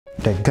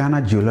The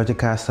Ghana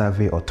Geological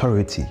Survey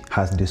Authority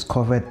has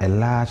discovered a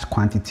large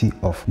quantity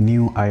of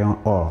new iron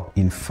ore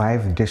in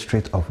 5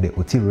 districts of the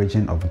Oti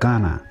region of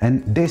Ghana,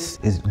 and this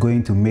is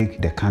going to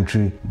make the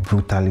country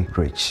brutally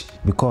rich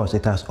because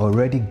it has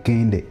already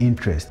gained the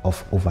interest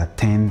of over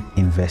 10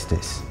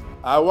 investors.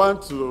 I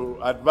want to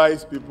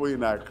advise people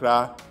in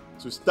Accra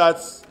to start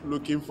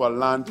looking for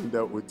land in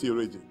the Oti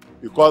region,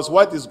 because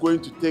what is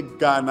going to take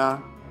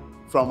Ghana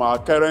from our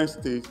current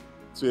state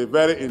to a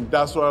very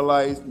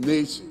industrialized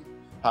nation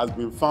has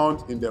been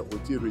found in the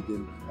Oti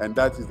region, and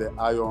that is the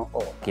iron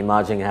ore.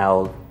 Imagine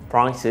how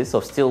prices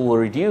of steel will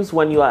reduce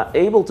when you are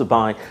able to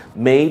buy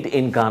made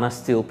in Ghana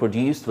steel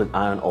produced with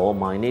iron ore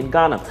mined in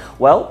Ghana.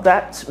 Well,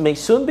 that may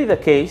soon be the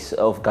case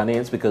of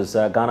Ghanaians, because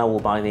Ghana will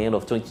by the end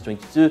of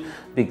 2022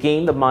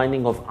 begin the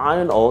mining of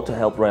iron ore to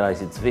help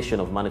realize its vision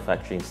of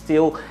manufacturing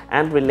steel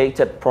and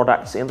related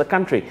products in the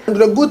country. And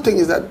the good thing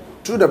is that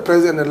through the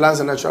President and Lands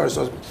and Natural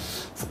Resources,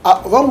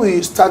 when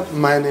we start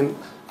mining,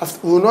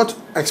 we will not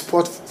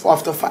export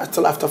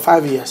till after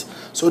 5 years.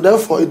 So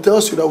therefore, it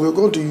tells you that we're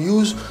going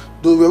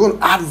to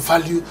add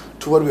value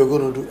to what we're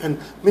going to do and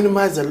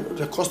minimize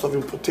the cost of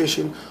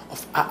importation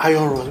of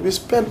iron rods. We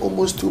spend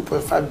almost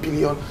 2.5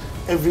 billion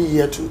every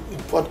year to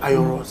import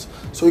iron rods.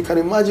 So you can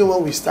imagine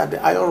when we start,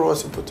 the iron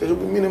rods importation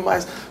will be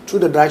minimized through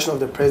the direction of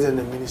the President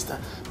and the Minister,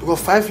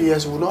 because 5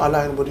 years will not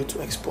allow anybody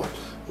to export.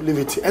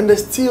 And the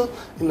steel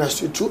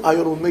industry, through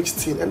iron, will make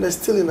steel, and the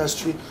steel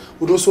industry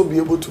would also be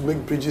able to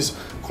make bridges,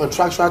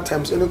 contractual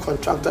terms. Any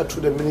contractor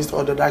through the minister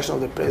or the direction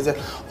of the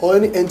president, or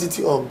any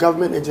entity or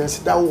government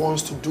agency that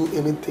wants to do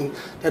anything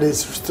that is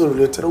still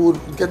related, would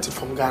get it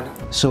from Ghana.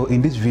 So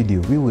in this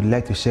video, we would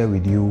like to share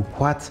with you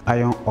what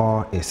iron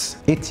ore is,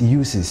 its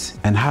uses,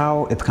 and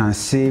how it can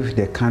save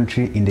the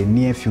country in the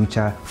near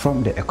future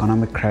from the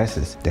economic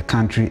crisis the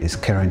country is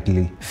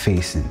currently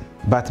facing.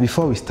 But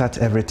before we start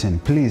everything,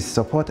 please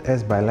support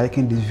us by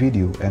liking this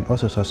video and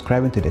also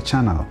subscribing to the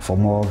channel for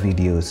more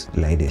videos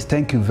like this.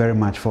 Thank you very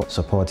much for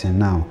supporting.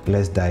 Now,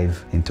 let's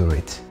dive into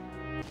it.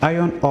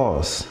 Iron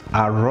ores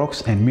are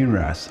rocks and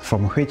minerals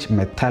from which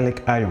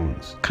metallic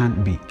ions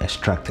can be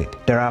extracted.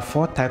 There are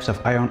 4 types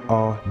of iron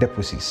ore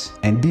deposits,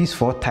 and these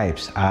 4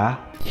 types are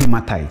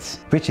hematites,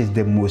 which is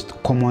the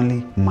most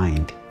commonly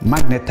mined,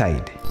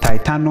 magnetite,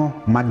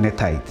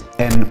 titanomagnetite,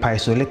 and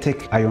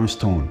pisolithic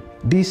ironstone.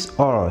 These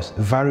ores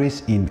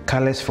varies in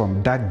colors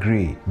from dark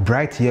gray,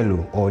 bright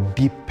yellow, or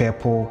deep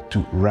purple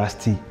to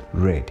rusty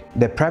red.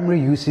 The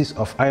primary uses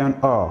of iron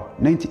ore,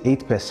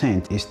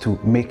 98%, is to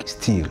make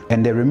steel,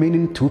 and the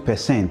remaining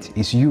 2%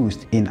 is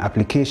used in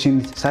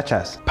applications such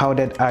as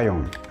powdered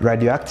iron,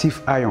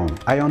 radioactive iron,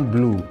 iron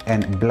blue,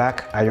 and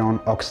black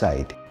iron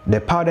oxide. The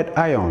powdered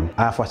iron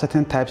are for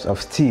certain types of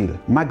steel,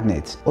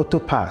 magnets, auto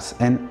parts,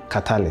 and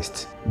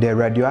catalysts. The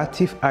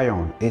radioactive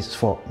iron is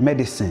for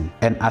medicine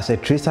and as a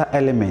tracer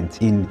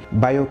element in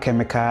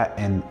biochemical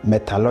and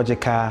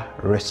metallurgical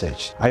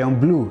research. Iron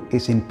blue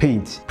is in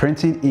paint,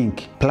 printing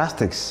ink,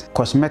 plastics,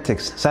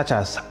 cosmetics such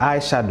as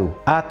eyeshadow,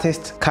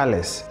 artist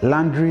colors,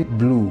 laundry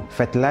blue,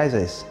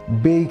 fertilizers,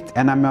 baked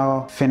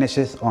enamel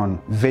finishes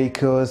on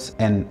vehicles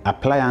and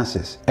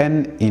appliances,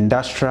 and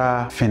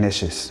industrial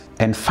finishes.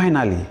 And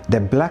finally,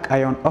 the black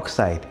iron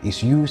oxide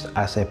is used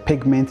as a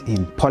pigment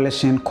in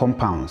polishing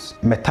compounds,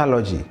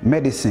 metallurgy,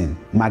 medicine,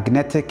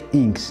 magnetic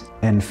inks,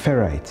 and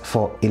ferrite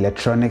for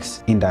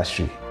electronics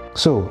industry.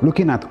 So,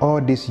 looking at all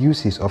these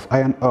uses of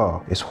iron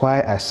ore is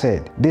why I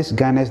said this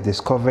Ghana's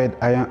discovered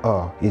iron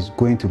ore is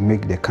going to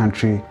make the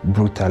country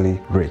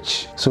brutally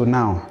rich. So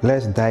now,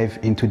 let's dive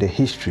into the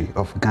history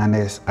of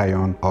Ghana's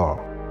iron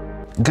ore.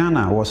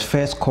 Ghana was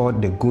first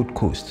called the Gold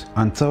Coast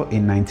until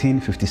in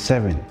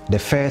 1957, the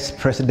first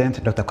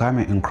president, Dr.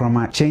 Kwame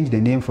Nkrumah, changed the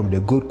name from the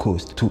Gold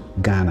Coast to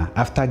Ghana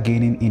after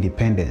gaining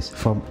independence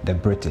from the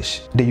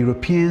British. The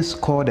Europeans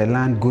called the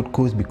land Gold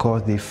Coast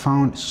because they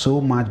found so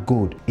much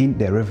gold in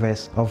the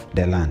rivers of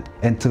the land.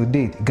 And to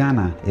date,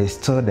 Ghana is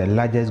still the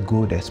largest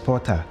gold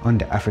exporter on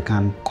the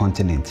African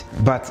continent.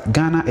 But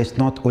Ghana is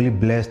not only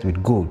blessed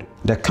with gold.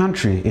 The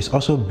country is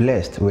also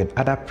blessed with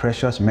other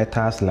precious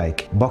metals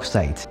like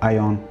bauxite,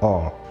 iron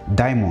ore,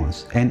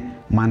 diamonds, and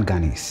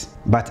manganese.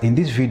 But in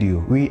this video,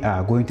 we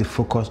are going to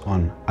focus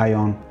on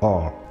iron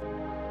ore.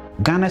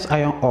 Ghana's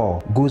iron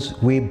ore goes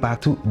way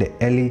back to the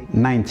early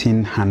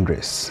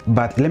 1900s,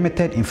 but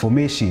limited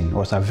information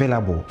was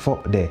available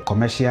for the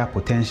commercial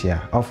potential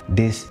of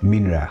this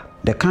mineral.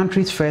 The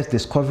country's first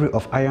discovery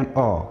of iron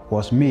ore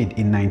was made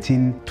in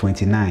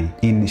 1929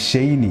 in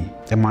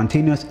Sheini, a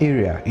mountainous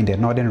area in the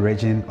northern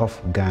region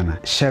of Ghana,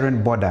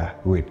 sharing border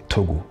with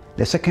Togo.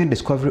 The second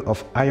discovery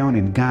of iron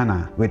in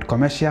Ghana with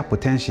commercial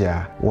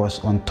potential was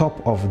on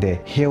top of the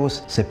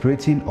hills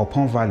separating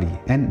Opon Valley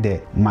and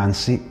the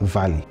Mansi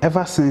Valley.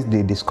 Ever since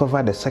they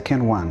discovered the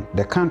second one,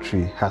 the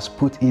country has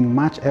put in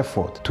much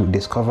effort to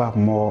discover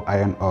more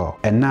iron ore.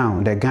 And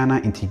now the Ghana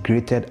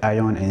Integrated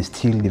Iron and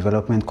Steel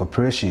Development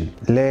Corporation,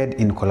 led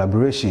in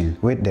collaboration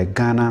with the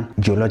Ghana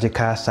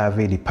Geological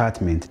Survey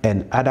Department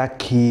and other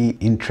key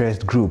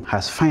interest groups,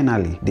 has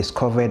finally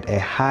discovered a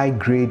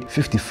high-grade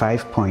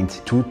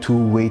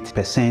 55.22 weight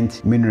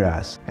 98%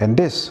 minerals, and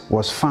this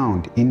was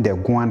found in the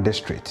Guan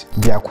district,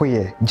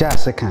 Biakoye,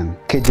 Jasekan,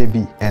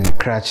 KJB, and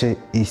Krache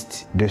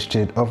East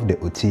district of the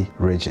Oti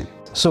region.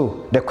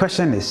 So the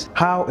question is,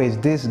 how is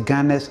this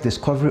Ghana's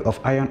discovery of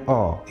iron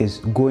ore is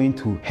going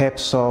to help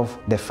solve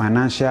the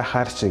financial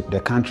hardship the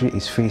country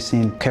is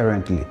facing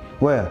currently?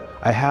 Well,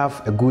 I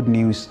have a good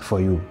news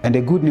for you, and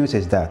the good news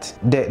is that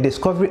the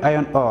discovery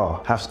iron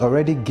ore has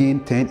already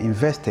gained 10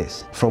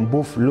 investors from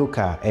both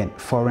local and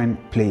foreign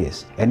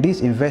players, and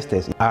these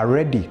investors are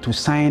ready to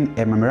sign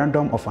a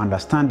memorandum of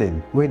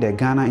understanding with the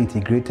Ghana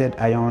Integrated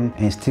Iron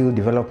and Steel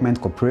Development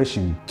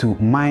Corporation to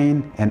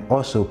mine and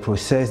also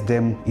process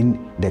them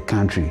in the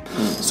country.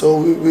 So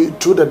we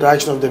through the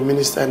direction of the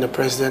minister and the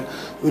president,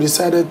 we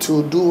decided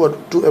to do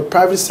a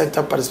private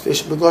sector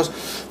participation, because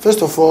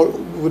first of all,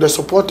 with the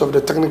support of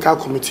the technical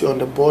committee on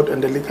the board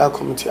and the legal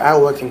committee, I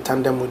work in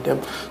tandem with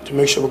them to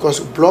make sure, because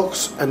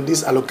blocks and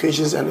these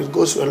allocations, and it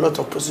goes through a lot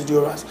of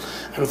procedures.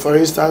 And for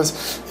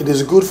instance, it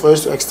is good for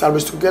us to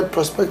establish, to get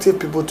prospective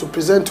people to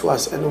present to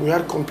us, and we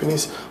had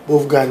companies,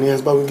 both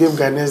Ghanaians, but we gave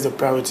Ghanaians the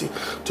priority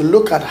to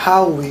look at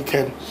how we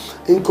can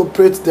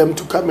incorporate them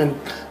to come and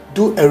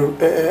do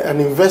an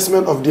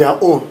investment of their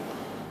own,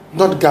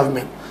 not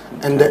government.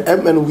 And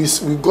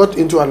we got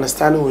into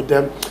understanding with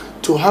them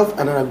to have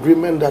an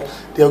agreement that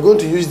they are going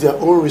to use their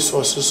own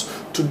resources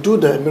to do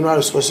the mineral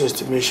resource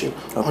estimation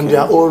on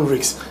their own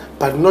rigs,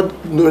 but not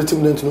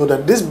letting them to know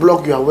that this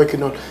block you are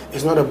working on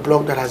is not a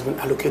block that has been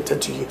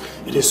allocated to you.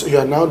 It is, you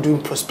are now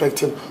doing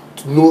prospecting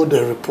to know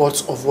the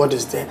reports of what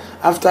is there.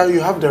 After, you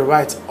have the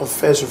right of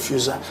first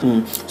refusal.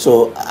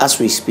 So as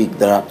we speak,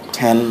 there are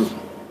 10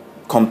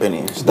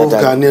 companies, both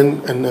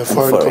Ghanaian and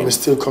foreign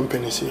steel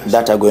companies, yes,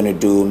 that are going to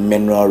do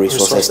mineral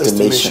resource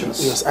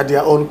estimations. Yes, at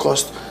their own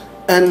cost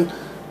and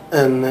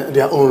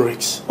their own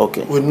rigs.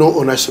 Okay. With no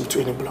ownership to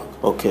any block.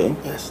 Okay.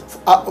 Yes.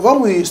 When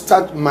we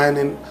start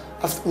mining,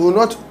 we will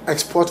not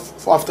export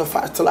for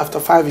till after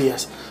 5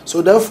 years.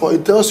 So therefore,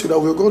 it tells you that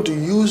we're going to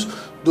use,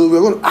 we're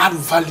going to add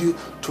value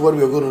to what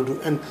we're going to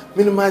do and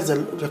minimize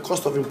the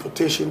cost of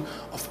importation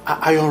of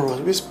iron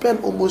rods. We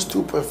spend almost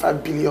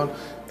 2.5 billion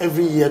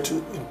every year to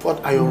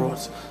import iron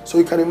rods. So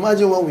you can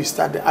imagine when we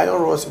start, the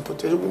iron rods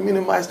importation will be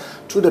minimized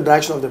through the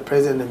direction of the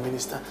president and the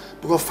minister,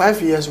 because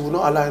 5 years will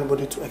not allow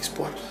anybody to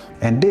export.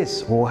 And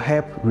this will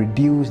help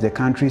reduce the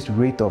country's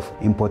rate of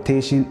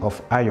importation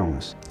of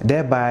ions,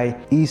 thereby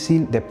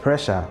easing the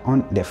pressure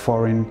on the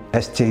foreign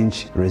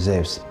exchange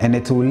reserves. And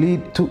it will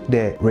lead to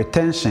the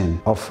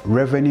retention of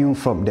revenue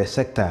from the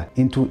sector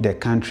into the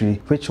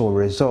country, which will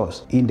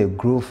result in the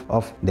growth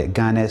of the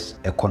Ghana's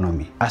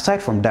economy.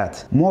 Aside from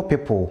that, more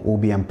people will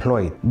be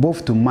employed,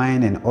 both to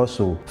mine and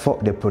also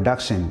for the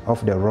production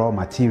of the raw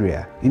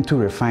material into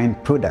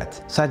refined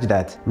products, such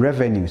that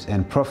revenues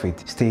and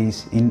profit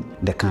stays in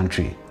the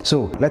country.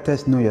 So let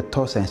us know your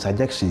thoughts and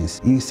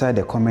suggestions inside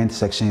the comment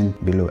section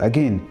below.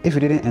 Again, if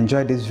you didn't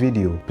enjoy this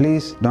video,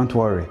 please don't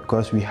worry,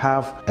 because we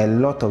have a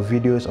lot of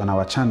videos on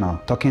our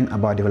channel talking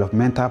about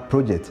developmental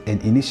projects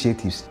and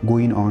initiatives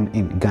going on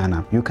in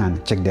Ghana. You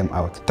can check them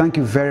out. Thank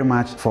you very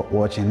much for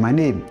watching. My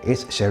name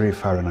is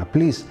Sharif Haruna.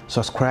 Please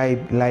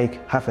subscribe,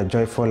 like, have a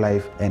joyful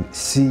life, and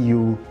see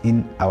you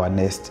in our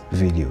next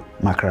video.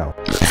 Mackerel.